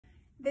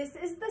This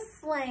is the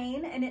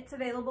Slaine, and it's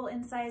available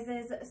in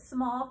sizes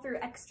small through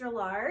extra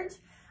large.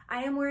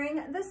 I am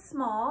wearing the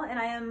small, and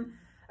I am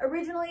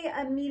originally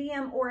a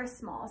medium or a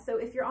small. So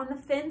if you're on the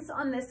fence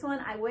on this one,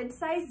 I would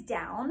size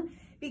down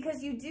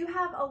because you do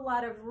have a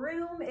lot of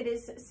room. It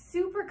is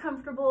super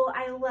comfortable.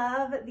 I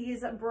love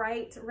these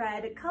bright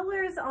red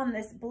colors on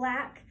this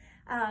black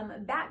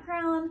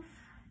background.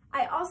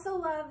 I also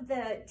love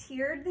the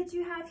tiered that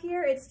you have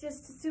here. It's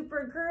just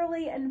super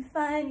girly and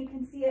fun. You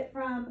can see it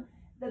from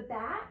the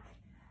back.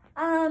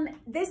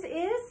 This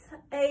is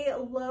a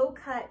low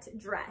cut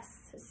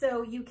dress.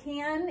 So you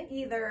can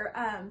either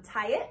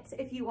tie it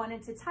if you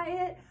wanted to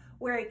tie it,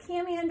 wear a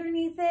cami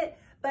underneath it,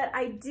 but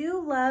I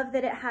do love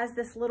that it has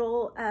this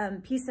little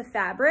piece of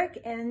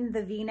fabric in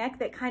the V-neck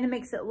that kind of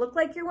makes it look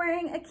like you're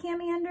wearing a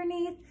cami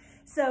underneath.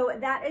 So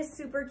that is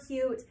super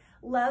cute.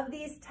 Love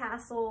these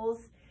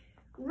tassels.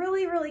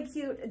 Really, really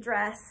cute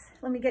dress.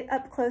 Let me get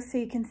up close so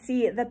you can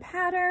see the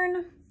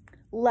pattern.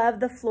 Love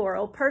the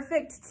floral.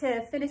 Perfect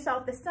to finish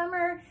off the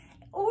summer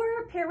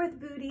or pair with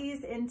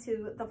booties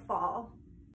into the fall.